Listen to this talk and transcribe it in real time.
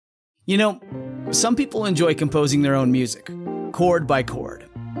You know, some people enjoy composing their own music, chord by chord,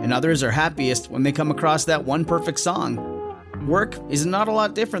 and others are happiest when they come across that one perfect song. Work is not a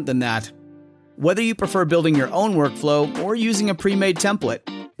lot different than that. Whether you prefer building your own workflow or using a pre-made template,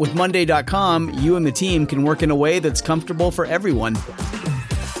 with Monday.com, you and the team can work in a way that's comfortable for everyone.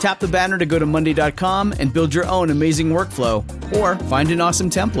 Tap the banner to go to Monday.com and build your own amazing workflow, or find an awesome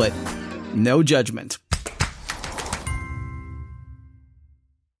template. No judgment.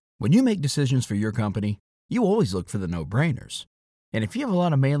 When you make decisions for your company, you always look for the no-brainers. And if you have a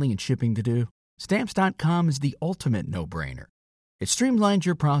lot of mailing and shipping to do, Stamps.com is the ultimate no-brainer. It streamlines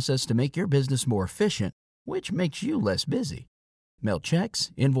your process to make your business more efficient, which makes you less busy. Mail checks,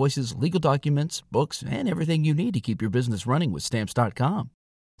 invoices, legal documents, books, and everything you need to keep your business running with Stamps.com.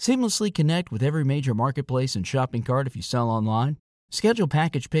 Seamlessly connect with every major marketplace and shopping cart if you sell online. Schedule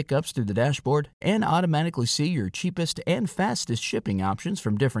package pickups through the dashboard and automatically see your cheapest and fastest shipping options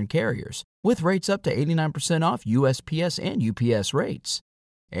from different carriers, with rates up to 89% off USPS and UPS rates.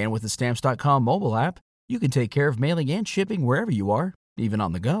 And with the Stamps.com mobile app, you can take care of mailing and shipping wherever you are, even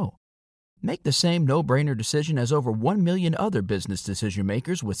on the go. Make the same no-brainer decision as over 1 million other business decision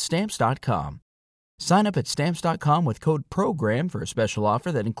makers with Stamps.com. Sign up at Stamps.com with code PROGRAM for a special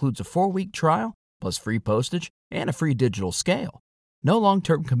offer that includes a 4-week trial, plus free postage and a free digital scale. No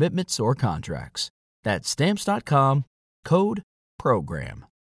long-term commitments or contracts. That's Stamps.com, code PROGRAM.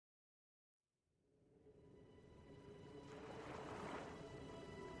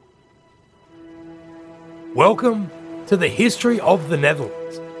 Welcome to the History of the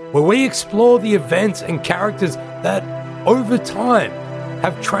Netherlands, where we explore the events and characters that, over time,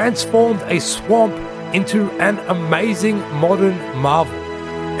 have transformed a swamp into an amazing modern marvel.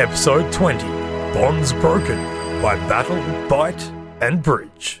 Episode 20, Bonds Broken by Battle, Bite, and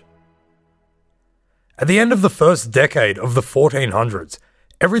Bridge. At the end of the first decade of the 1400s,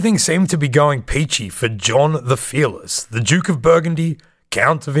 everything seemed to be going peachy for John the Fearless, the Duke of Burgundy,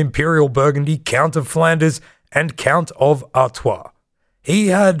 Count of Imperial Burgundy, Count of Flanders, and Count of Artois. He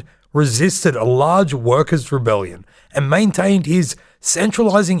had resisted a large workers' rebellion and maintained his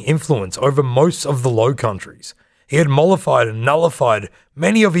centralizing influence over most of the Low Countries. He had mollified and nullified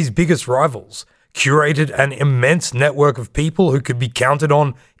many of his biggest rivals, curated an immense network of people who could be counted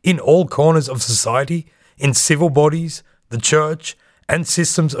on in all corners of society, in civil bodies, the church, and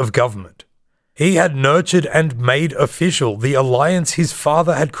systems of government. He had nurtured and made official the alliance his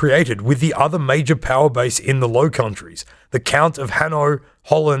father had created with the other major power base in the Low Countries, the Count of Hainaut,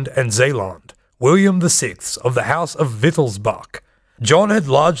 Holland, and Zeeland, William VI of the House of Wittelsbach. John had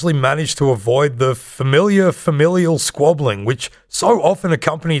largely managed to avoid the familial squabbling which so often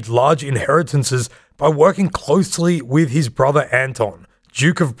accompanied large inheritances by working closely with his brother Anton,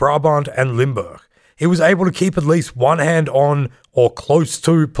 Duke of Brabant and Limburg. He was able to keep at least one hand on, or close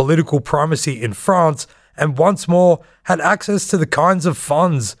to, political primacy in France, and once more had access to the kinds of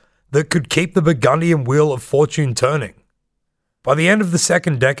funds that could keep the Burgundian wheel of fortune turning. By the end of the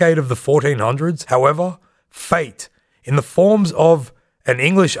second decade of the 1400s, however, fate, in the forms of an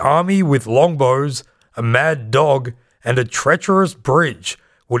English army with longbows, a mad dog, and a treacherous bridge,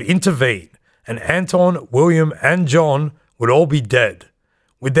 would intervene, and Anton, William, and John would all be dead.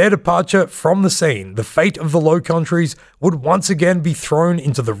 With their departure from the scene, the fate of the Low Countries would once again be thrown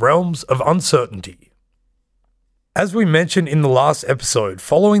into the realms of uncertainty. As we mentioned in the last episode,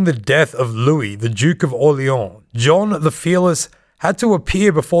 following the death of Louis, the Duke of Orleans, John the Fearless had to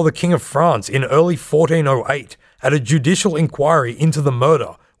appear before the King of France in early 1408 at a judicial inquiry into the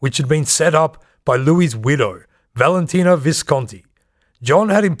murder which had been set up by Louis's widow, Valentina Visconti. John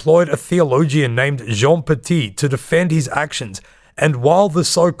had employed a theologian named Jean Petit to defend his actions, and while the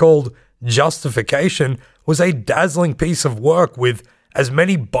so-called justification was a dazzling piece of work with as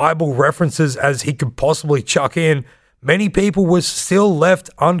many Bible references as he could possibly chuck in, many people were still left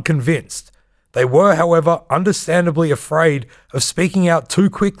unconvinced. They were, however, understandably afraid of speaking out too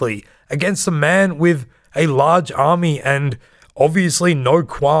quickly against a man with a large army and obviously no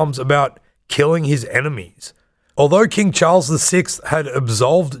qualms about killing his enemies. Although King Charles VI had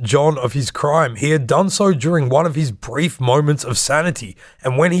absolved John of his crime, he had done so during one of his brief moments of sanity,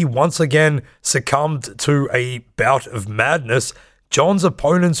 and when he once again succumbed to a bout of madness, John's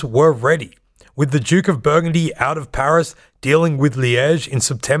opponents were ready. With the Duke of Burgundy out of Paris dealing with Liège in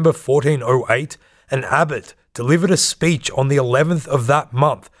September 1408, an abbot delivered a speech on the 11th of that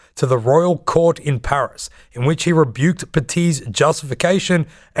month to the royal court in Paris, in which he rebuked Petit's justification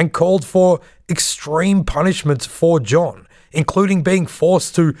and called for extreme punishments for John, including being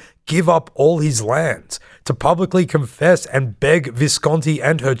forced to give up all his lands, to publicly confess and beg Visconti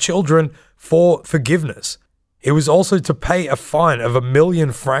and her children for forgiveness. He was also to pay a fine of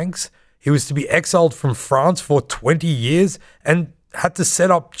 1,000,000 francs, He was to be exiled from France for 20 years and had to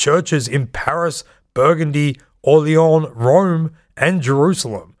set up churches in Paris, Burgundy, Orleans, Rome, and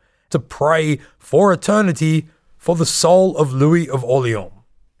Jerusalem to pray for eternity for the soul of Louis of Orleans.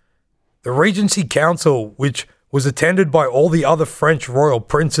 The Regency Council, which was attended by all the other French royal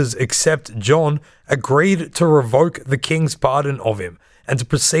princes except John, agreed to revoke the king's pardon of him and to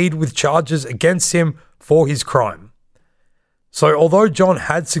proceed with charges against him for his crime. So although John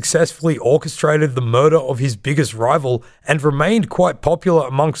had successfully orchestrated the murder of his biggest rival and remained quite popular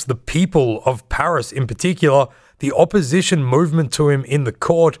amongst the people of Paris in particular, the opposition movement to him in the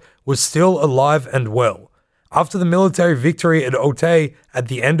court was still alive and well. After the military victory at Auteuil at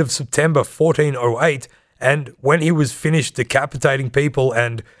the end of September 1408, and when he was finished decapitating people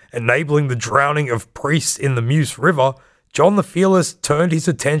and enabling the drowning of priests in the Meuse River, John the Fearless turned his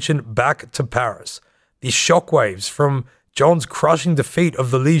attention back to Paris. The shockwaves from John's crushing defeat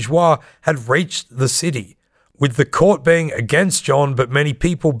of the Liégeois had reached the city. With the court being against John but many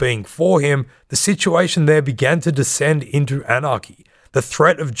people being for him, the situation there began to descend into anarchy. The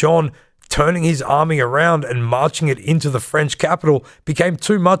threat of John turning his army around and marching it into the French capital became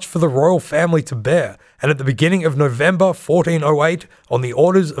too much for the royal family to bear, and at the beginning of November 1408, on the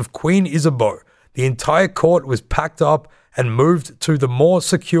orders of Queen Isabeau, the entire court was packed up and moved to the more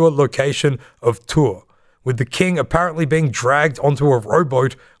secure location of Tours, with the king apparently being dragged onto a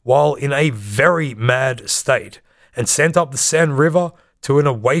rowboat while in a very mad state, and sent up the Seine River to an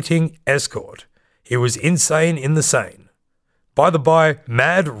awaiting escort. He was insane in the Seine. By the by,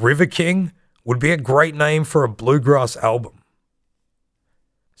 Mad River King would be a great name for a bluegrass album.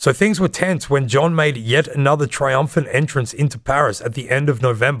 So things were tense when John made yet another triumphant entrance into Paris at the end of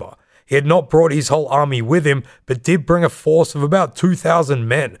November. He had not brought his whole army with him, but did bring a force of about 2,000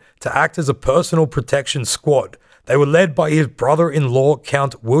 men to act as a personal protection squad. They were led by his brother-in-law,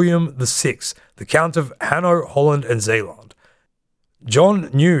 Count William VI, the Count of Hainaut, Holland and Zeeland. John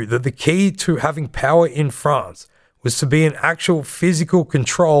knew that the key to having power in France was to be in actual physical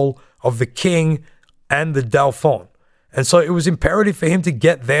control of the king and the Dauphin, and so it was imperative for him to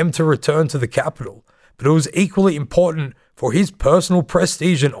get them to return to the capital. But it was equally important for his personal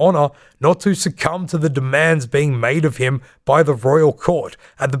prestige and honor not to succumb to the demands being made of him by the royal court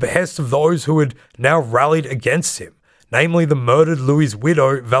at the behest of those who had now rallied against him, namely the murdered Louis's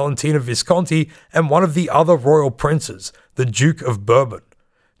widow, Valentina Visconti, and one of the other royal princes, the Duke of Bourbon.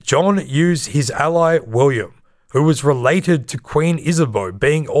 John used his ally William, who was related to Queen Isabeau,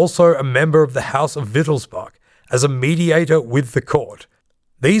 being also a member of the House of Wittelsbach, as a mediator with the court.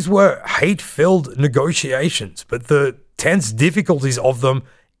 These were hate-filled negotiations, but the tense difficulties of them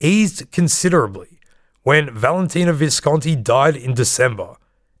eased considerably when Valentina Visconti died in December,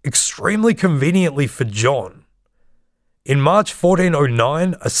 extremely conveniently for John. In March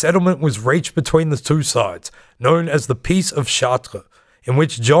 1409, a settlement was reached between the two sides, known as the Peace of Chartres, in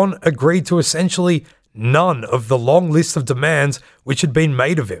which John agreed to essentially none of the long list of demands which had been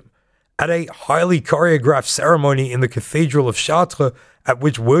made of him. At a highly choreographed ceremony in the Cathedral of Chartres, at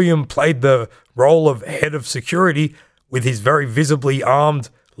which William played the role of head of security, with his very visibly armed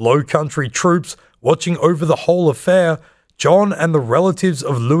Low Country troops watching over the whole affair, John and the relatives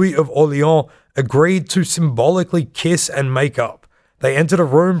of Louis of Orleans agreed to symbolically kiss and make up. They entered a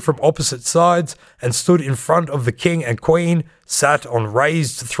room from opposite sides and stood in front of the king and queen, sat on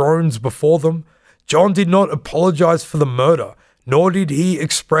raised thrones before them. John did not apologize for the murder, nor did he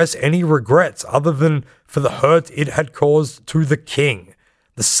express any regrets other than for the hurt it had caused to the king.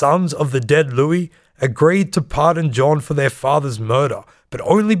 The sons of the dead Louis agreed to pardon John for their father's murder, but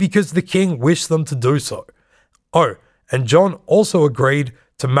only because the king wished them to do so. Oh, and John also agreed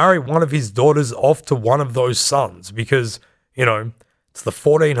to marry one of his daughters off to one of those sons because, it's the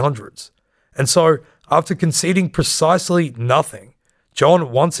 1400s. And so, after conceding precisely nothing,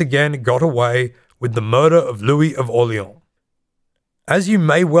 John once again got away with the murder of Louis of Orleans. As you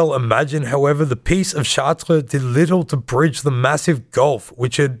may well imagine, however, the Peace of Chartres did little to bridge the massive gulf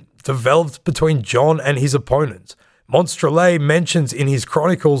which had developed between John and his opponents. Monstrelet mentions in his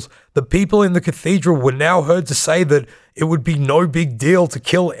chronicles that people in the cathedral were now heard to say that it would be no big deal to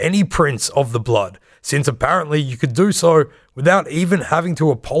kill any prince of the blood, since apparently you could do so without even having to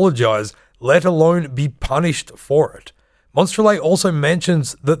apologize, let alone be punished for it. Monstrelet also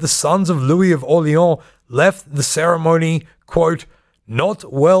mentions that the sons of Louis of Orleans left the ceremony, quote,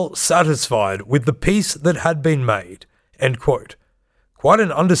 not well satisfied with the peace that had been made, end quote. Quite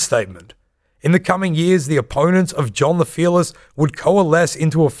an understatement. In the coming years, the opponents of John the Fearless would coalesce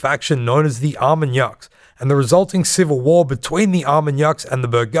into a faction known as the Armagnacs, and the resulting civil war between the Armagnacs and the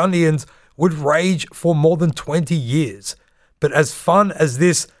Burgundians would rage for more than 20 years. But as fun as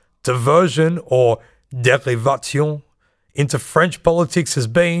this diversion or dérivation into French politics has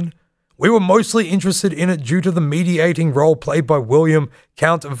been, we were mostly interested in it due to the mediating role played by William,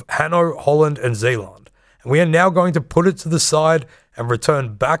 Count of Hainaut, Holland and Zeeland, and we are now going to put it to the side and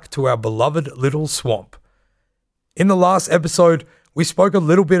return back to our beloved little swamp. In the last episode, we spoke a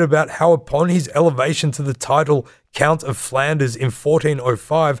little bit about how upon his elevation to the title Count of Flanders in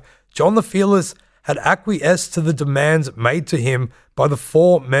 1405, John the Fearless had acquiesced to the demands made to him by the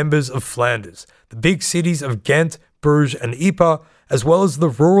 4 members of Flanders, the big cities of Ghent, Bruges and Ypres, as well as the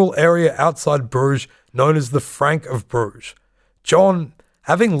rural area outside Bruges known as the Frank of Bruges. John,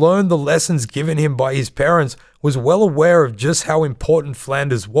 having learned the lessons given him by his parents, was well aware of just how important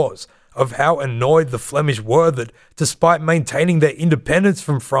Flanders was, of how annoyed the Flemish were that, despite maintaining their independence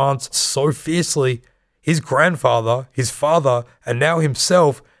from France so fiercely, his grandfather, his father, and now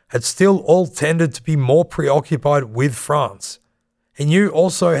himself had still all tended to be more preoccupied with France. He knew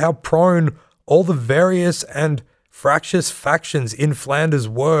also how prone all the various and fractious factions in Flanders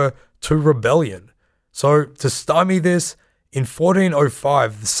were to rebellion. So, to stymie this, in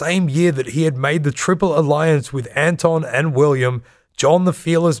 1405, the same year that he had made the triple alliance with Anton and William, John the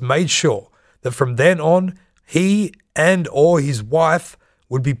Fearless made sure that from then on, he and or his wife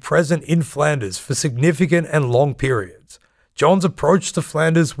would be present in Flanders for significant and long periods. John's approach to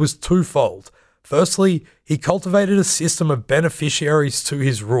Flanders was twofold. Firstly, he cultivated a system of beneficiaries to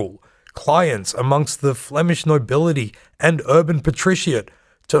his rule, clients amongst the Flemish nobility and urban patriciate,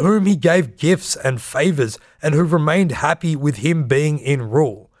 to whom he gave gifts and favours and who remained happy with him being in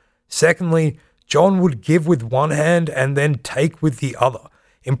rule. Secondly, John would give with one hand and then take with the other.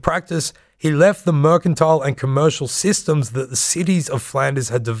 In practice, he left the mercantile and commercial systems that the cities of Flanders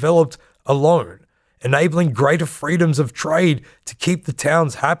had developed alone, enabling greater freedoms of trade to keep the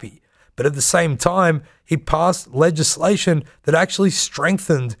towns happy. But at the same time, he passed legislation that actually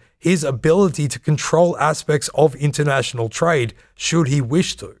strengthened his ability to control aspects of international trade, should he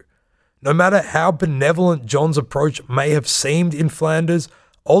wish to. No matter how benevolent John's approach may have seemed in Flanders,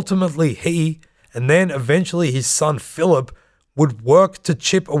 ultimately he, and then eventually his son Philip, would work to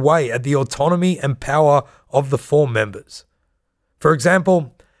chip away at the autonomy and power of the 4 members. For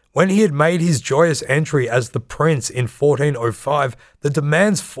example, when he had made his joyous entry as the prince in 1405, the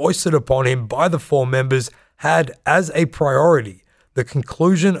demands foisted upon him by the 4 members had, as a priority, the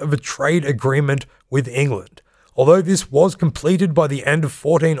conclusion of a trade agreement with England. Although this was completed by the end of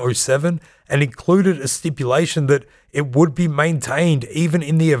 1407 and included a stipulation that it would be maintained even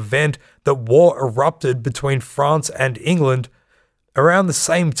in the event that war erupted between France and England, around the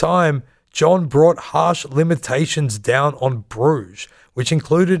same time, John brought harsh limitations down on Bruges, which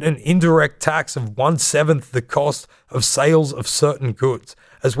included an indirect tax of 1/7 the cost of sales of certain goods,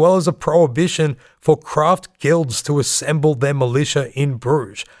 as well as a prohibition for craft guilds to assemble their militia in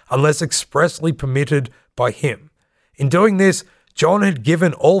Bruges, unless expressly permitted by him. In doing this, John had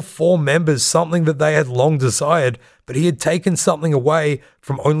given all 4 members something that they had long desired, but he had taken something away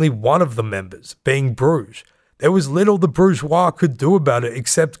from only one of the members, being Bruges. There was little the bourgeois could do about it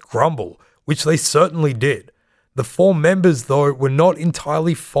except grumble, which they certainly did. The 4 members, though, were not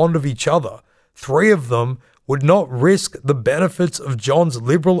entirely fond of each other. 3 of them would not risk the benefits of John's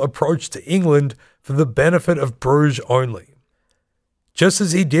liberal approach to England for the benefit of Bruges only. Just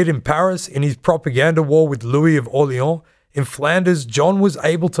as he did in Paris in his propaganda war with Louis of Orleans, in Flanders, John was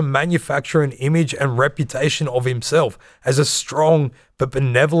able to manufacture an image and reputation of himself as a strong but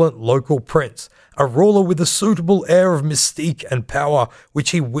benevolent local prince, a ruler with a suitable air of mystique and power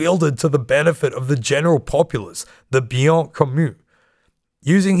which he wielded to the benefit of the general populace, the bien commun.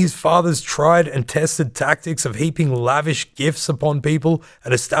 Using his father's tried and tested tactics of heaping lavish gifts upon people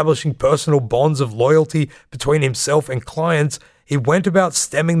and establishing personal bonds of loyalty between himself and clients, he went about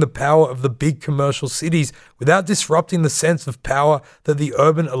stemming the power of the big commercial cities without disrupting the sense of power that the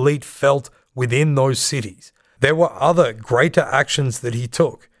urban elite felt within those cities. There were other greater actions that he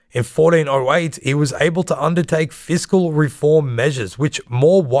took. In 1408, he was able to undertake fiscal reform measures which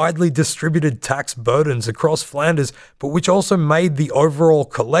more widely distributed tax burdens across Flanders, but which also made the overall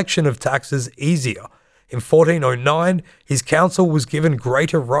collection of taxes easier. In 1409, his council was given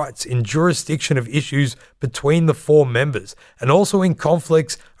greater rights in jurisdiction of issues between the 4 members, and also in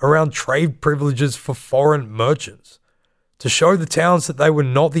conflicts around trade privileges for foreign merchants. To show the towns that they were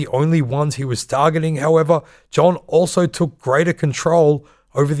not the only ones he was targeting, however, John also took greater control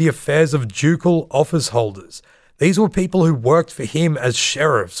over the affairs of ducal office holders. These were people who worked for him as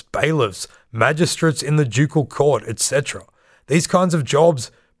sheriffs, bailiffs, magistrates in the ducal court, etc. These kinds of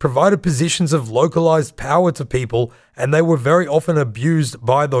jobs provided positions of localized power to people, and they were very often abused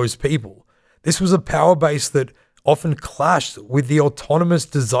by those people. This was a power base that, often clashed with the autonomous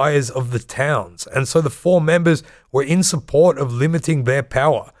desires of the towns, and so the four members were in support of limiting their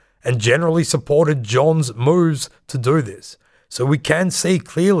power and generally supported John's moves to do this. So we can see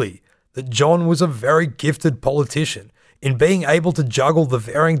clearly that John was a very gifted politician in being able to juggle the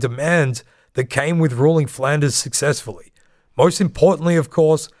varying demands that came with ruling Flanders successfully. Most importantly, of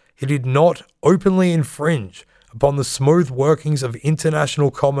course, he did not openly infringe upon the smooth workings of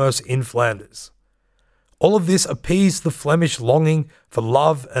international commerce in Flanders. All of this appeased the Flemish longing for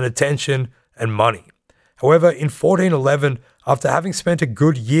love and attention and money. However, in 1411, after having spent a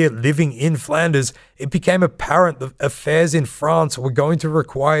good year living in Flanders, it became apparent that affairs in France were going to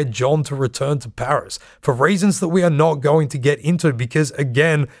require John to return to Paris, for reasons that we are not going to get into because,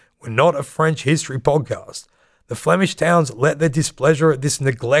 again, we're not a French history podcast. The Flemish towns let their displeasure at this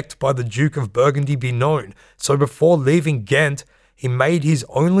neglect by the Duke of Burgundy be known, so before leaving Ghent, he made his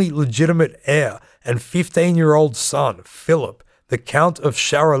only legitimate heir and 15-year-old son, Philip, the Count of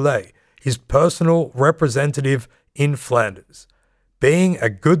Charolais, his personal representative in Flanders. Being a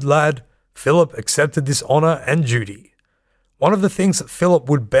good lad, Philip accepted this honour and duty. One of the things that Philip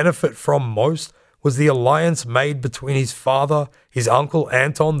would benefit from most was the alliance made between his father, his uncle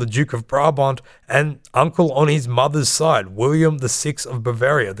Anton, the Duke of Brabant, and uncle on his mother's side, William VI of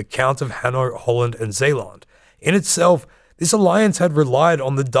Bavaria, the Count of Hainaut, Holland and Zeeland. In itself, this alliance had relied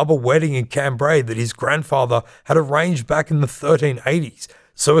on the double wedding in Cambrai that his grandfather had arranged back in the 1380s.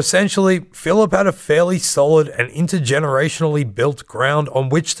 So essentially, Philip had a fairly solid and intergenerationally built ground on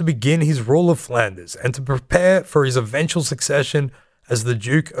which to begin his rule of Flanders and to prepare for his eventual succession as the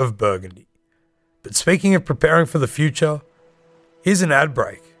Duke of Burgundy. But speaking of preparing for the future, here's an ad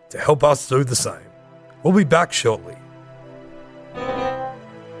break to help us do the same. We'll be back shortly.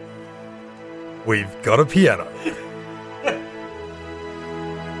 We've got a piano.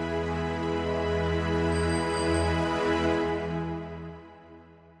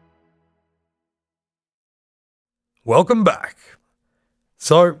 Welcome back.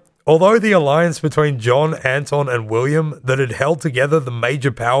 So, although the alliance between John, Anton and William that had held together the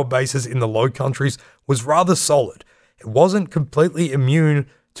major power bases in the Low Countries was rather solid, it wasn't completely immune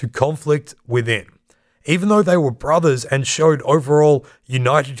to conflict within. Even though they were brothers and showed overall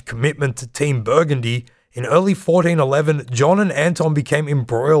united commitment to Team Burgundy, in early 1411 John and Anton became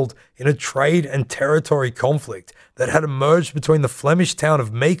embroiled in a trade and territory conflict that had emerged between the Flemish town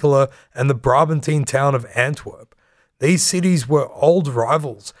of Mechelen and the Brabantine town of Antwerp. These cities were old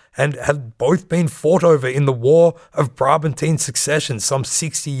rivals and had both been fought over in the War of Brabantine Succession some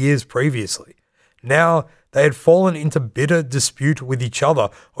 60 years previously. Now, they had fallen into bitter dispute with each other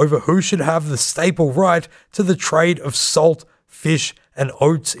over who should have the staple right to the trade of salt, fish, and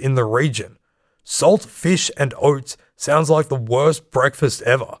oats in the region. Salt, fish, and oats sounds like the worst breakfast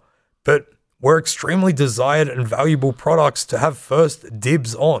ever, but were extremely desired and valuable products to have first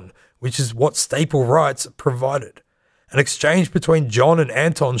dibs on, which is what staple rights provided. An exchange between John and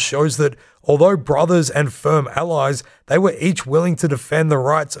Anton shows that, although brothers and firm allies, they were each willing to defend the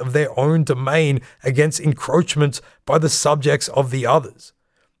rights of their own domain against encroachments by the subjects of the others.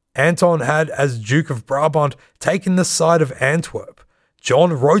 Anton had, as Duke of Brabant, taken the side of Antwerp.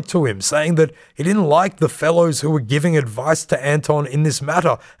 John wrote to him saying that he didn't like the fellows who were giving advice to Anton in this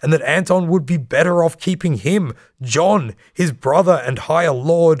matter, and that Anton would be better off keeping him, John, his brother and higher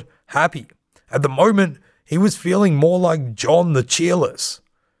lord, happy. At the moment, he was feeling more like John the Cheerless.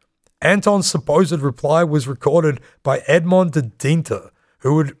 Anton's supposed reply was recorded by Edmond de Dinter,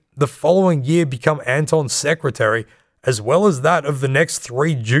 who would the following year become Anton's secretary, as well as that of the next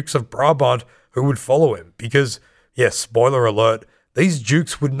 3 Dukes of Brabant who would follow him, because, yes, spoiler alert, these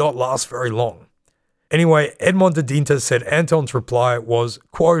dukes would not last very long. Anyway, Edmond de Dinter said Anton's reply was,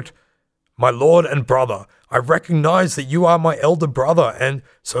 quote, "My lord and brother, I recognize that you are my elder brother, and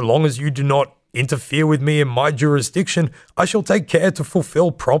so long as you do not interfere with me in my jurisdiction, I shall take care to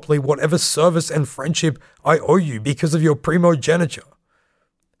fulfill promptly whatever service and friendship I owe you because of your primogeniture.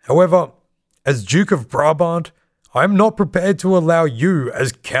 However, as Duke of Brabant, I am not prepared to allow you,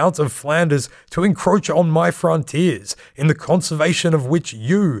 as Count of Flanders, to encroach on my frontiers, in the conservation of which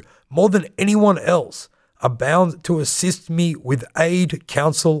you, more than anyone else, are bound to assist me with aid,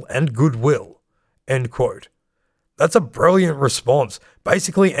 counsel, and goodwill." End quote. That's a brilliant response.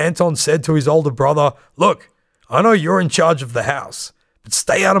 Basically, Anton said to his older brother, "Look, I know you're in charge of the house, but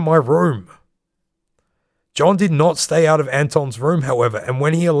stay out of my room." John did not stay out of Anton's room, however, and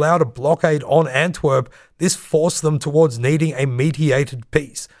when he allowed a blockade on Antwerp, this forced them towards needing a mediated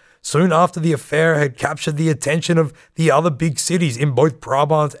peace. Soon after, the affair had captured the attention of the other big cities in both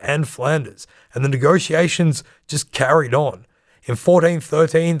Brabant and Flanders, and the negotiations just carried on. In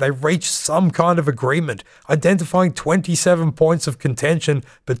 1413, they reached some kind of agreement, identifying 27 points of contention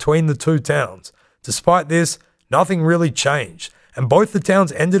between the two towns. Despite this, nothing really changed, and both the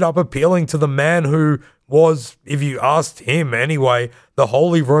towns ended up appealing to the man who was, if you asked him anyway, the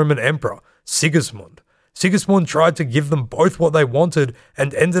Holy Roman Emperor, Sigismund. Sigismund tried to give them both what they wanted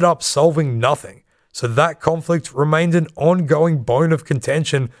and ended up solving nothing, so that conflict remained an ongoing bone of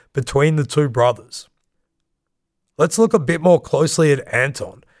contention between the two brothers. Let's look a bit more closely at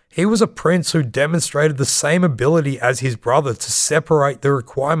Anton. He was a prince who demonstrated the same ability as his brother to separate the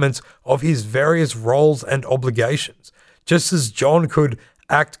requirements of his various roles and obligations. Just as John could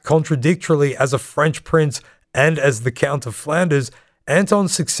act contradictorily as a French prince and as the Count of Flanders, Anton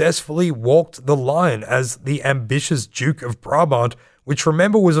successfully walked the line as the ambitious Duke of Brabant, which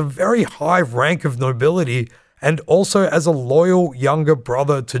remember was a very high rank of nobility, and also as a loyal younger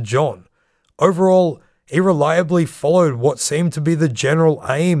brother to John. Overall, he reliably followed what seemed to be the general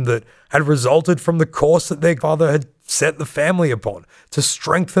aim that had resulted from the course that their father had set the family upon, to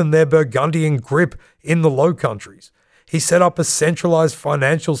strengthen their Burgundian grip in the Low Countries. He set up a centralized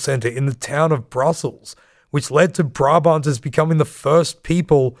financial center in the town of Brussels, which led to Brabanters becoming the first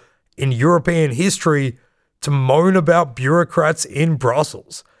people in European history to moan about bureaucrats in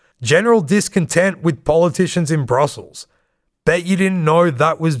Brussels. General discontent with politicians in Brussels. Bet you didn't know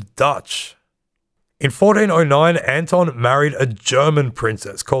that was Dutch. In 1409, Anton married a German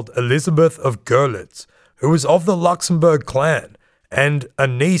princess called Elizabeth of Görlitz, who was of the Luxembourg clan and a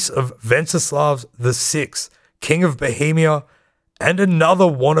niece of Wenceslav VI, King of Bohemia, and another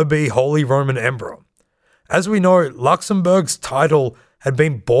wannabe Holy Roman Emperor. As we know, Luxembourg's title had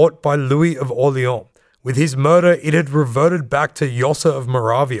been bought by Louis of Orleans. With his murder, it had reverted back to Jossa of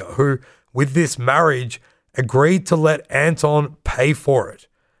Moravia, who, with this marriage, agreed to let Anton pay for it.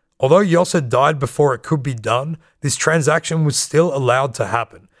 Although Jossa died before it could be done, this transaction was still allowed to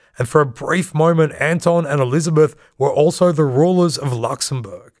happen, and for a brief moment Anton and Elizabeth were also the rulers of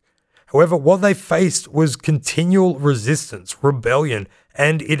Luxembourg. However, what they faced was continual resistance, rebellion,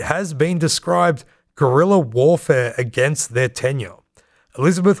 and it has been described guerrilla warfare against their tenure.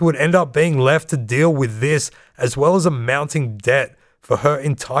 Elizabeth would end up being left to deal with this as well as a mounting debt for her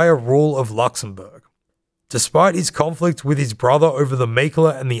entire rule of Luxembourg. Despite his conflict with his brother over the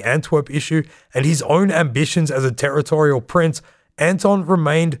Mekela and the Antwerp issue and his own ambitions as a territorial prince, Anton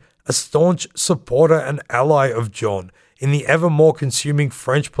remained a staunch supporter and ally of John in the ever more consuming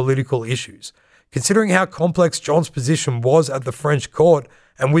French political issues. Considering how complex John's position was at the French court,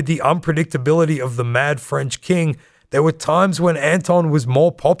 and with the unpredictability of the mad French king, there were times when Anton was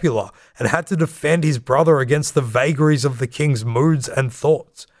more popular and had to defend his brother against the vagaries of the king's moods and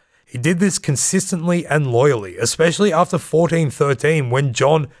thoughts. He did this consistently and loyally, especially after 1413 when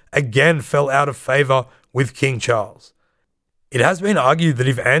John again fell out of favour with King Charles. It has been argued that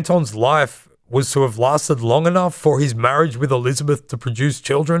if Anton's life was to have lasted long enough for his marriage with Elizabeth to produce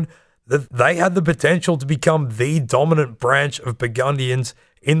children, that they had the potential to become the dominant branch of Burgundians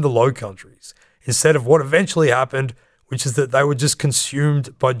in the Low Countries, instead of what eventually happened, which is that they were just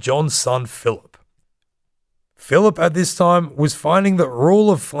consumed by John's son Philip. Philip at this time was finding that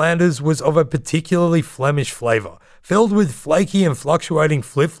rule of Flanders was of a particularly Flemish flavour, filled with flaky and fluctuating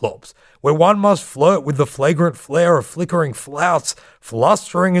flip-flops, where one must flirt with the flagrant flair of flickering flouts,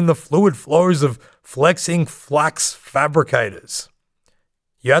 flustering in the fluid flows of flexing flax fabricators.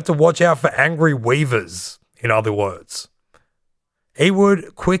 You had to watch out for angry weavers, in other words. He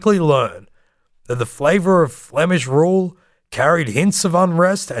would quickly learn that the flavour of Flemish rule carried hints of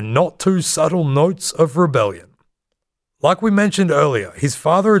unrest and not too subtle notes of rebellion. Like we mentioned earlier, his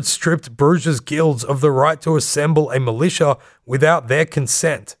father had stripped Bruges' guilds of the right to assemble a militia without their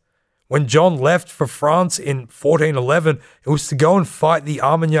consent. When John left for France in 1411, it was to go and fight the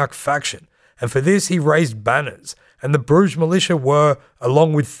Armagnac faction, and for this he raised banners, and the Bruges militia were,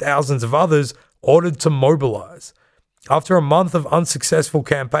 along with thousands of others, ordered to mobilise. After a month of unsuccessful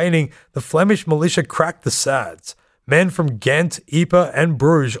campaigning, the Flemish militia cracked the sads. Men from Ghent, Ypres and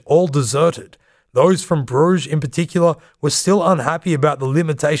Bruges all deserted. Those from Bruges in particular were still unhappy about the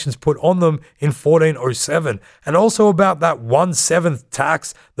limitations put on them in 1407 and also about that 1/7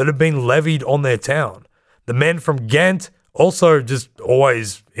 tax that had been levied on their town. The men from Ghent, also just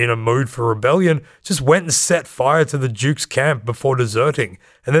always in a mood for rebellion, just went and set fire to the Duke's camp before deserting,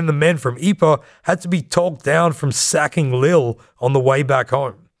 and then the men from Ypres had to be talked down from sacking Lille on the way back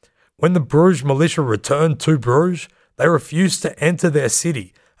home. When the Bruges militia returned to Bruges, they refused to enter their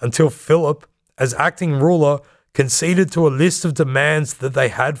city until Philip, as acting ruler, conceded to a list of demands that they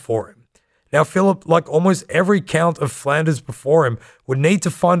had for him. Now Philip, like almost every Count of Flanders before him, would need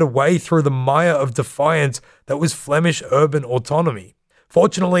to find a way through the mire of defiance that was Flemish urban autonomy.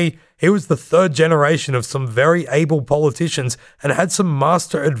 Fortunately, he was the third generation of some very able politicians and had some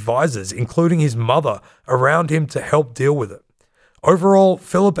master advisors, including his mother, around him to help deal with it. Overall,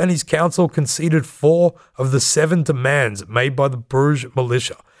 Philip and his council conceded 4 of the 7 demands made by the Bruges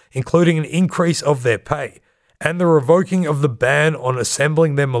militia, including an increase of their pay, and the revoking of the ban on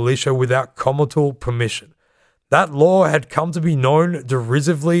assembling their militia without comital permission. That law had come to be known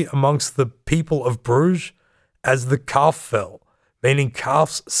derisively amongst the people of Bruges as the Kalfvel, meaning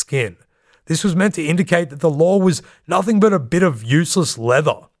calf's skin. This was meant to indicate that the law was nothing but a bit of useless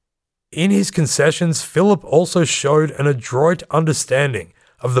leather. In his concessions, Philip also showed an adroit understanding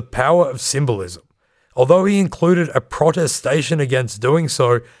of the power of symbolism. Although he included a protestation against doing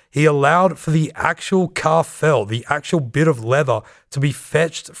so, he allowed for the actual Kalfvel, the actual bit of leather, to be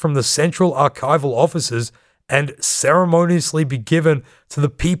fetched from the central archival offices and ceremoniously be given to the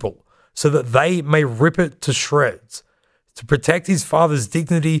people so that they may rip it to shreds. To protect his father's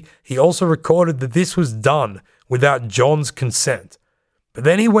dignity, he also recorded that this was done without John's consent. But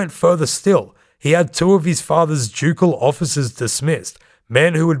then he went further still. He had 2 of his father's ducal officers dismissed,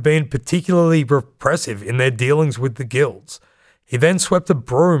 men who had been particularly repressive in their dealings with the guilds. He then swept a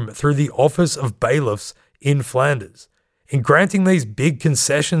broom through the office of bailiffs in Flanders. In granting these big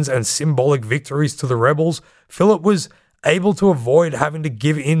concessions and symbolic victories to the rebels, Philip was able to avoid having to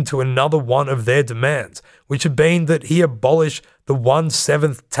give in to another one of their demands, which had been that he abolish the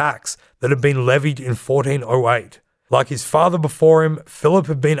 1/7 tax that had been levied in 1408. Like his father before him, Philip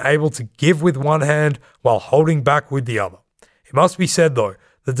had been able to give with one hand while holding back with the other. It must be said, though,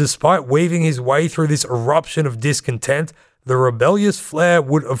 that despite weaving his way through this eruption of discontent, the rebellious flare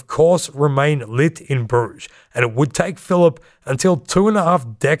would of course remain lit in Bruges, and it would take Philip until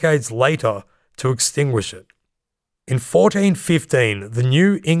 2.5 decades later to extinguish it. In 1415, the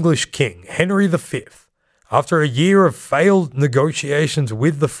new English king, Henry V, after a year of failed negotiations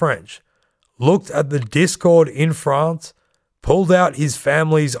with the French, looked at the discord in France, pulled out his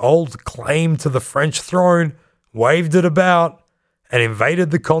family's old claim to the French throne, waved it about, and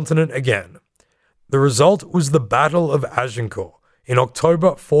invaded the continent again. The result was the Battle of Agincourt in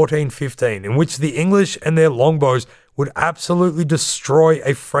October 1415, in which the English and their longbows would absolutely destroy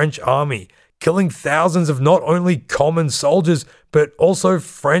a French army, killing thousands of not only common soldiers, but also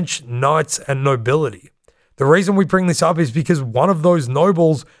French knights and nobility. The reason we bring this up is because one of those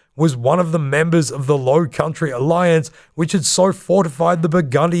nobles was one of the members of the Low Country Alliance, which had so fortified the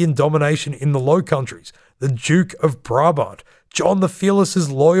Burgundian domination in the Low Countries, the Duke of Brabant, John the Fearless's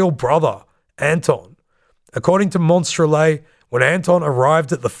loyal brother, Anton. According to Monstrelet, when Anton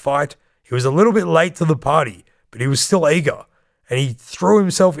arrived at the fight, he was a little bit late to the party, but he was still eager, and he threw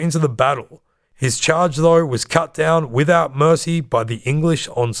himself into the battle. His charge, though, was cut down without mercy by the English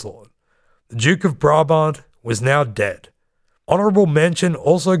onslaught. The Duke of Brabant was now dead. Honourable mention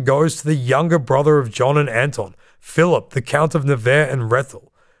also goes to the younger brother of John and Anton, Philip, the Count of Nevers and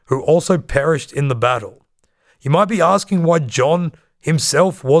Rethel, who also perished in the battle. You might be asking why John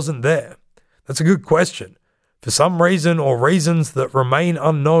himself wasn't there. That's a good question. For some reason or reasons that remain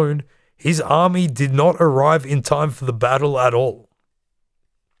unknown, his army did not arrive in time for the battle at all.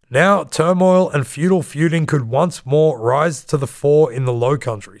 Now, turmoil and feudal feuding could once more rise to the fore in the Low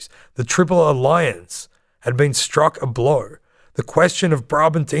Countries. The Triple Alliance had been struck a blow. The question of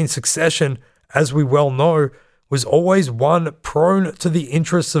Brabantine succession, as we well know, was always one prone to the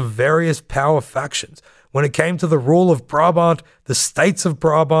interests of various power factions. When it came to the rule of Brabant, the States of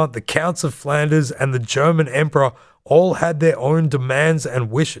Brabant, the Counts of Flanders, and the German Emperor all had their own demands and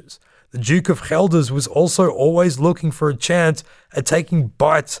wishes. The Duke of Gelders was also always looking for a chance at taking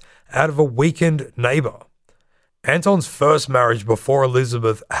bites out of a weakened neighbour. Anton's first marriage before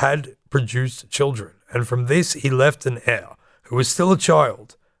Elizabeth had produced children, and from this he left an heir, who was still a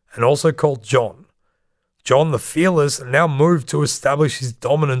child, and also called John. John the Fearless now moved to establish his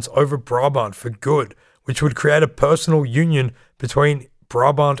dominance over Brabant for good, which would create a personal union between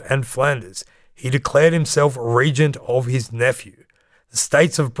Brabant and Flanders. He declared himself regent of his nephew. The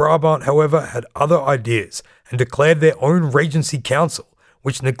States of Brabant, however, had other ideas and declared their own regency council,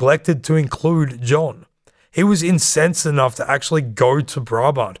 which neglected to include John. He was incensed enough to actually go to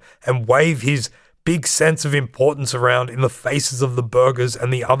Brabant and wave his big sense of importance around in the faces of the burghers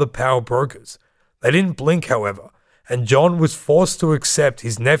and the other power brokers. They didn't blink, however, and John was forced to accept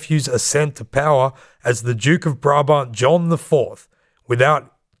his nephew's ascent to power as the Duke of Brabant, John IV,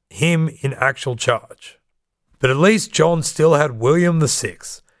 without him in actual charge. But at least John still had William VI.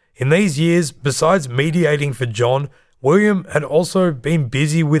 In these years, besides mediating for John, William had also been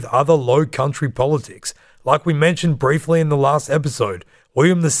busy with other Low Country politics. Like we mentioned briefly in the last episode,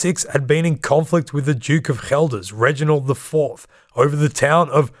 William VI had been in conflict with the Duke of Gelders, Reginald IV, over the town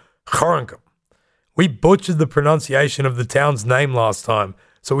of Gorinchem. We butchered the pronunciation of the town's name last time,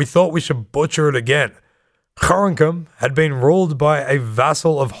 so we thought we should butcher it again. Gorinchem had been ruled by a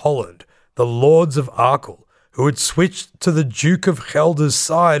vassal of Holland, the Lords of Arkell, who had switched to the Duke of Gelders'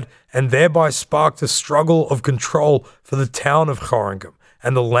 side and thereby sparked a struggle of control for the town of Gorinchem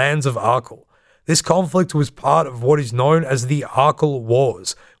and the lands of Arkell. This conflict was part of what is known as the Arkell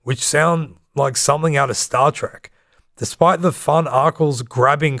Wars, which sound like something out of Star Trek. Despite the Van Arkells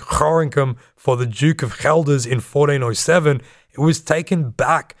grabbing Gorinchem for the Duke of Gelders in 1407, it was taken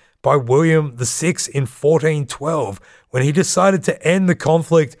back by William VI in 1412 when he decided to end the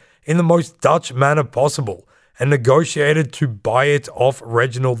conflict in the most Dutch manner possible and negotiated to buy it off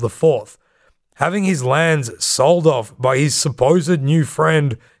Reginald IV. Having his lands sold off by his supposed new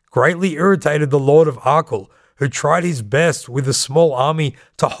friend greatly irritated the Lord of Arkell, who tried his best with a small army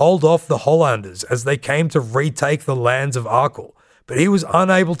to hold off the Hollanders as they came to retake the lands of Arkell, but he was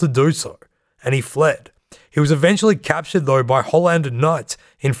unable to do so, and he fled. He was eventually captured though by Holland knights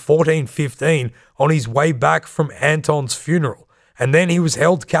in 1415 on his way back from Anton's funeral, and then he was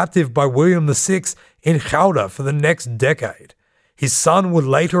held captive by William VI in Gouda for the next decade. His son would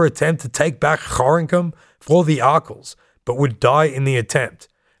later attempt to take back Gorinchem for the Arkells, but would die in the attempt,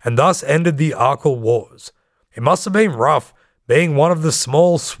 and thus ended the Arkell Wars. It must have been rough being one of the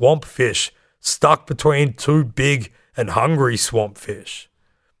small swamp fish stuck between two big and hungry swamp fish.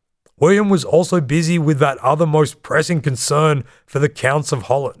 William was also busy with that other most pressing concern for the Counts of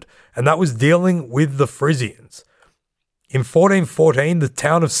Holland, and that was dealing with the Frisians. In 1414, the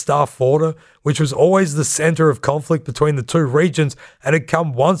town of Staaforde, which was always the centre of conflict between the two regions and had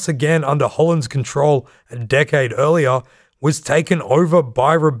come once again under Holland's control a decade earlier, was taken over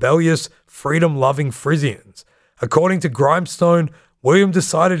by rebellious, freedom-loving Frisians. According to Grimestone, William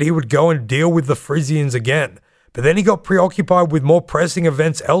decided he would go and deal with the Frisians again, but then he got preoccupied with more pressing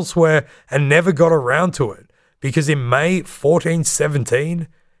events elsewhere and never got around to it, because in May 1417,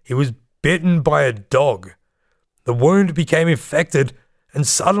 he was bitten by a dog. The wound became infected, and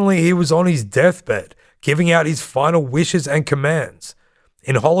suddenly he was on his deathbed, giving out his final wishes and commands.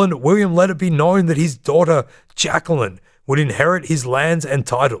 In Holland, William let it be known that his daughter, Jacqueline, would inherit his lands and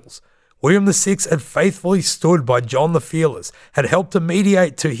titles. William VI had faithfully stood by John the Fearless, had helped to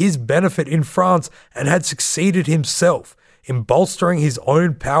mediate to his benefit in France, and had succeeded himself in bolstering his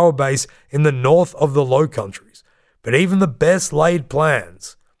own power base in the north of the Low Countries. But even the best laid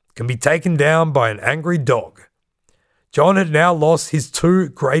plans can be taken down by an angry dog. John had now lost his two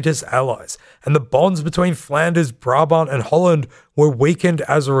greatest allies, and the bonds between Flanders, Brabant, and Holland were weakened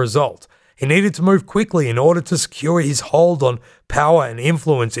as a result. He needed to move quickly in order to secure his hold on power and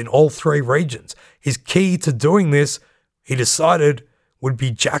influence in all three regions. His key to doing this, he decided, would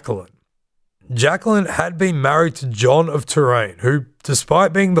be Jacqueline. Jacqueline had been married to John of Touraine, who,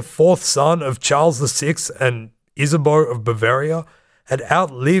 despite being the fourth son of Charles VI and Isabeau of Bavaria, had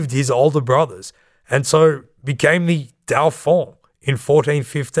outlived his older brothers, and so became the Dauphin in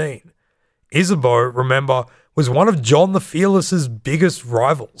 1415. Isabeau, remember, was one of John the Fearless's biggest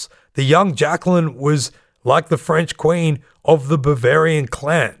rivals. The young Jacqueline was like the French queen of the Bavarian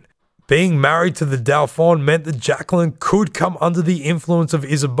clan. Being married to the Dauphin meant that Jacqueline could come under the influence of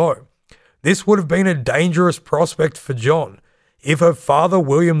Isabeau. This would have been a dangerous prospect for John. If her father,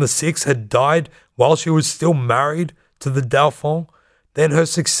 William VI, had died while she was still married to the Dauphin, then her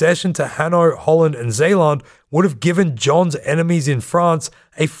succession to Hainaut, Holland, and Zeeland would have given John's enemies in France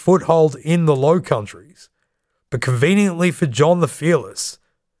a foothold in the Low Countries. But conveniently for John the Fearless,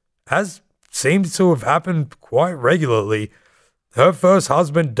 as seems to have happened quite regularly, her first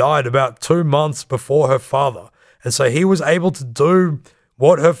husband died about 2 months before her father, and so he was able to do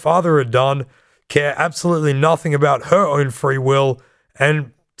what her father had done, care absolutely nothing about her own free will,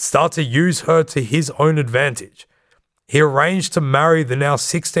 and start to use her to his own advantage. He arranged to marry the now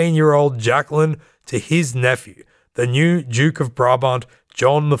 16-year-old Jacqueline to his nephew, the new Duke of Brabant,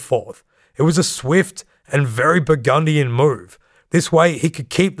 John IV. It was a swift and very Burgundian move. This way, he could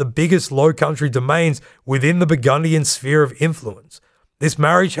keep the biggest Low Country domains within the Burgundian sphere of influence. This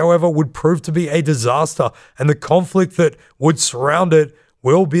marriage, however, would prove to be a disaster, and the conflict that would surround it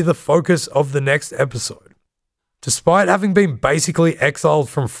will be the focus of the next episode. Despite having been basically exiled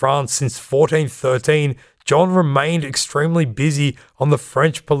from France since 1413, John remained extremely busy on the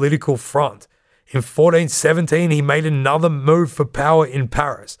French political front. In 1417, he made another move for power in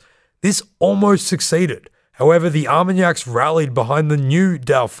Paris. This almost succeeded. However, the Armagnacs rallied behind the new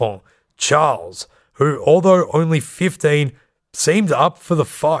Dauphin, Charles, who, although only 15, seemed up for the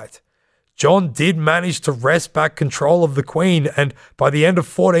fight. John did manage to wrest back control of the Queen and, by the end of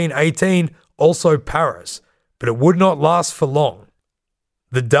 1418, also Paris, but it would not last for long.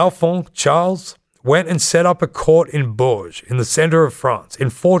 The Dauphin, Charles, went and set up a court in Bourges, in the centre of France, in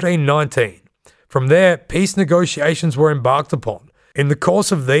 1419. From there, peace negotiations were embarked upon. In the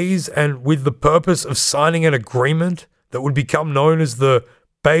course of these, and with the purpose of signing an agreement that would become known as the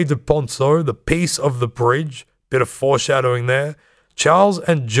Paix de Ponceau, the Peace of the Bridge, bit of foreshadowing there, Charles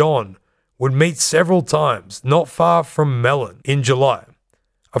and John would meet several times, not far from Melun, in July.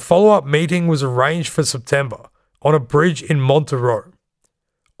 A follow-up meeting was arranged for September, on a bridge in Montereau.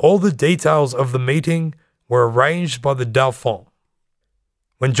 All the details of the meeting were arranged by the Dauphin.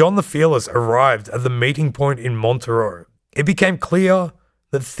 When John the Fearless arrived at the meeting point in Montereau, it became clear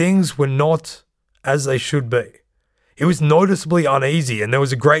that things were not as they should be. He was noticeably uneasy and there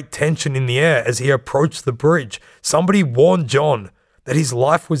was a great tension in the air as he approached the bridge. Somebody warned John that his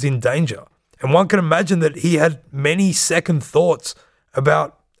life was in danger, and one can imagine that he had many second thoughts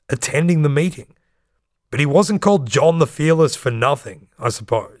about attending the meeting. But he wasn't called John the Fearless for nothing, I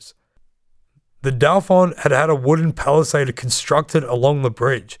suppose. The Dauphin had had a wooden palisade constructed along the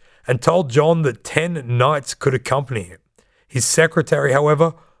bridge and told John that 10 knights could accompany him. His secretary,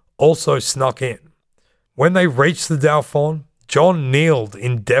 however, also snuck in. When they reached the Dauphin, John kneeled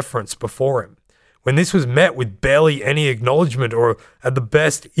in deference before him. When this was met with barely any acknowledgement or, at the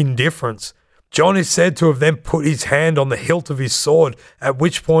best, indifference, John is said to have then put his hand on the hilt of his sword, at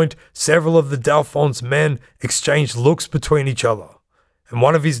which point several of the Dauphin's men exchanged looks between each other, and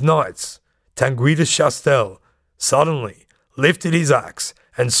one of his knights, Tanguy de Chastel, suddenly lifted his axe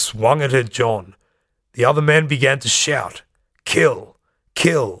and swung it at John. The other men began to shout, "Kill!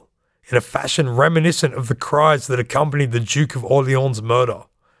 Kill!" in a fashion reminiscent of the cries that accompanied the Duke of Orleans' murder.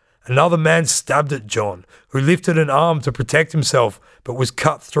 Another man stabbed at John, who lifted an arm to protect himself but was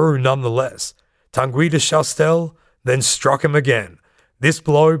cut through nonetheless. Tanguy de Chastel then struck him again, this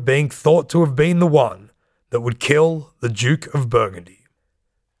blow being thought to have been the one that would kill the Duke of Burgundy.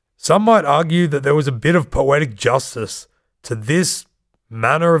 Some might argue that there was a bit of poetic justice to this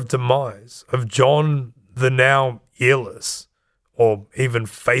manner of demise of John the now earless, or even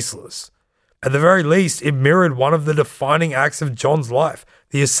faceless. At the very least, it mirrored one of the defining acts of John's life,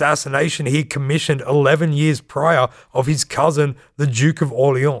 the assassination he commissioned 11 years prior of his cousin, the Duke of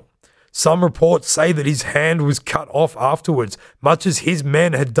Orleans. Some reports say that his hand was cut off afterwards, much as his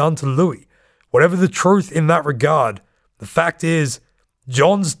men had done to Louis. Whatever the truth in that regard, the fact is,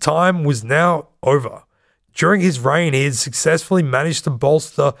 John's time was now over. During his reign, he had successfully managed to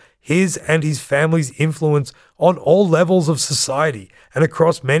bolster his and his family's influence on all levels of society and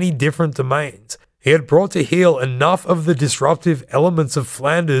across many different domains. He had brought to heel enough of the disruptive elements of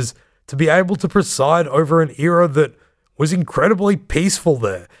Flanders to be able to preside over an era that was incredibly peaceful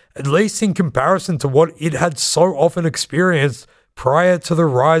there, at least in comparison to what it had so often experienced prior to the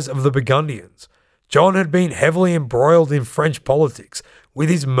rise of the Burgundians. John had been heavily embroiled in French politics, with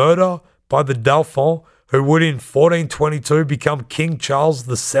his murder by the Dauphin, who would in 1422 become King Charles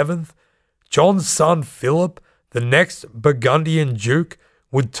VII. John's son Philip, the next Burgundian duke,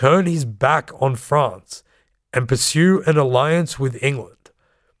 would turn his back on France and pursue an alliance with England.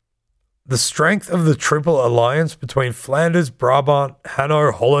 The strength of the Triple Alliance between Flanders, Brabant,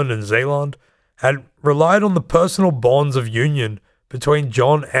 Hainaut, Holland and Zeeland had relied on the personal bonds of union between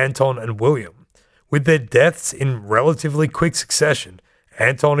John, Anton and William. With their deaths in relatively quick succession,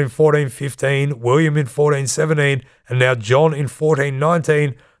 Anton in 1415, William in 1417, and now John in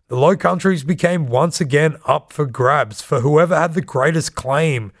 1419, the Low Countries became once again up for grabs for whoever had the greatest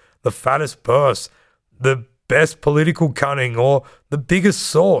claim, the fattest purse, the best political cunning, or the biggest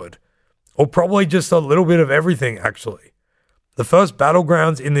sword. Or probably just a little bit of everything, actually. The first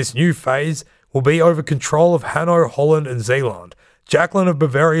battlegrounds in this new phase will be over control of Hainaut, Holland and Zeeland. Jacqueline of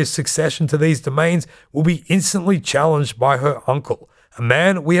Bavaria's succession to these domains will be instantly challenged by her uncle, a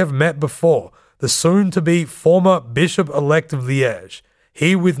man we have met before, the soon-to-be former Bishop-elect of Liège.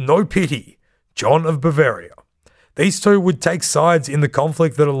 He with no pity, John of Bavaria. These two would take sides in the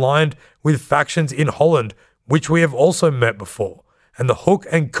conflict that aligned with factions in Holland, which we have also met before, and the Hook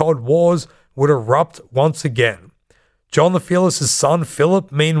and Cod Wars would erupt once again. John the Fearless's son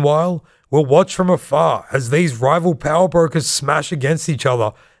Philip, meanwhile, will watch from afar as these rival power brokers smash against each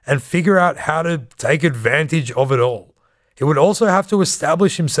other and figure out how to take advantage of it all. He would also have to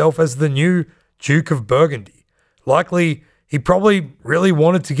establish himself as the new Duke of Burgundy. Likely, he probably really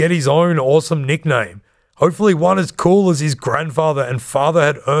wanted to get his own awesome nickname, hopefully one as cool as his grandfather and father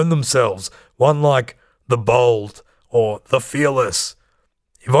had earned themselves, one like the Bold or the Fearless.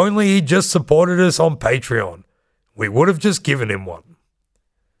 If only he just supported us on Patreon, we would have just given him one.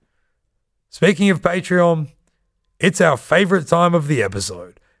 Speaking of Patreon, it's our favourite time of the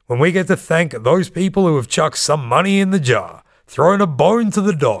episode, when we get to thank those people who have chucked some money in the jar, thrown a bone to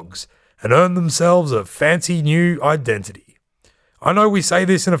the dogs, and earned themselves a fancy new identity. I know we say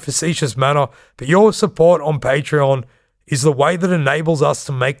this in a facetious manner, but your support on Patreon is the way that enables us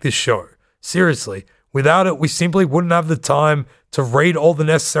to make this show. Seriously, without it, we simply wouldn't have the time to read all the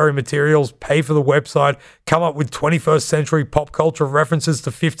necessary materials, pay for the website, come up with 21st century pop culture references to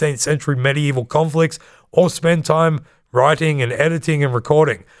 15th century medieval conflicts, or spend time writing and editing and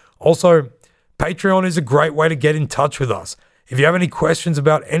recording. Also, Patreon is a great way to get in touch with us. If you have any questions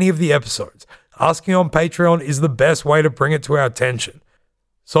about any of the episodes, asking on Patreon is the best way to bring it to our attention.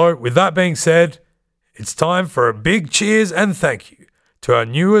 So, with that being said, it's time for a big cheers and thank you to our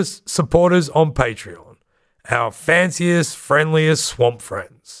newest supporters on Patreon, our fanciest, friendliest swamp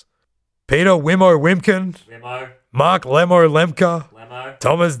friends. Peter Wimmo Wimkin, Mark Lemo Lemka,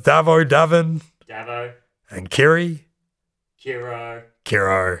 Thomas Davo Davin, and Kiro.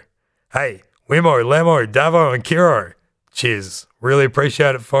 Hey, Wimmo, Lemo, Davo, and Kiro. Cheers. Really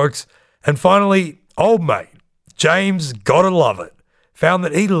appreciate it, folks. And finally, old mate, James, gotta love it, found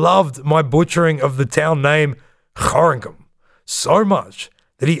that he loved my butchering of the town name Choringham so much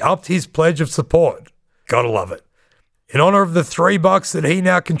that he upped his pledge of support. Gotta love it. In honor of the $3 that he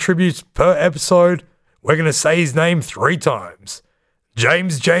now contributes per episode, we're going to say his name 3 times.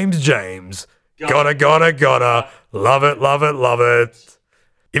 James. Gotta. Love it.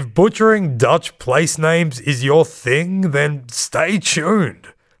 If butchering Dutch place names is your thing, then stay tuned.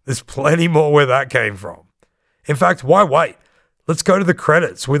 There's plenty more where that came from. In fact, why wait? Let's go to the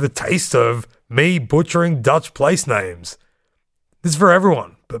credits with a taste of me butchering Dutch place names. This is for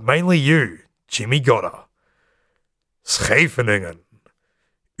everyone, but mainly you, Jimmy Gotta. Scheveningen,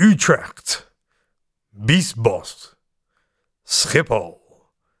 Utrecht, Biesbos, Schiphol,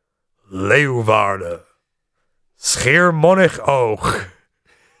 Leeuwarden, Schiermonnikoog,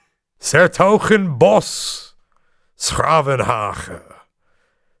 's-Hertogenbosch, Schravenhagen,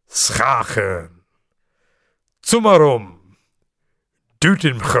 Schagen, Zummerum,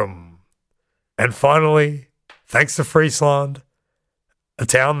 Doetinchem, and finally, thanks to Friesland, a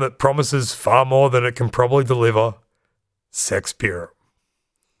town that promises far more than it can probably deliver, Sexpirum.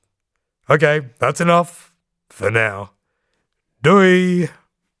 Okay, that's enough for now. Doei!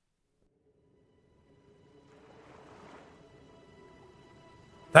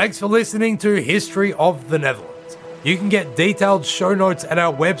 Thanks for listening to History of the Netherlands. You can get detailed show notes at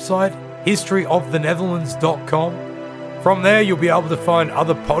our website, historyofthenetherlands.com. From there, you'll be able to find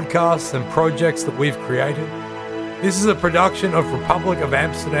other podcasts and projects that we've created. This is a production of Republic of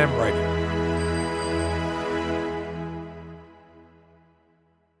Amsterdam Radio.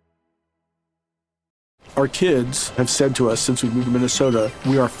 Our kids have said to us since we moved to Minnesota,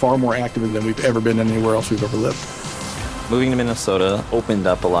 we are far more active than we've ever been anywhere else we've ever lived. Moving to Minnesota opened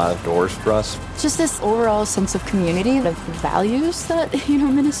up a lot of doors for us. Just this overall sense of community, of values that,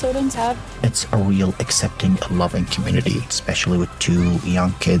 Minnesotans have. It's a real accepting, loving community, especially with 2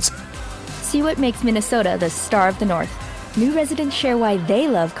 young kids. See what makes Minnesota the star of the North. New residents share why they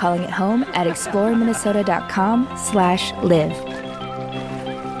love calling it home at exploreminnesota.com/live.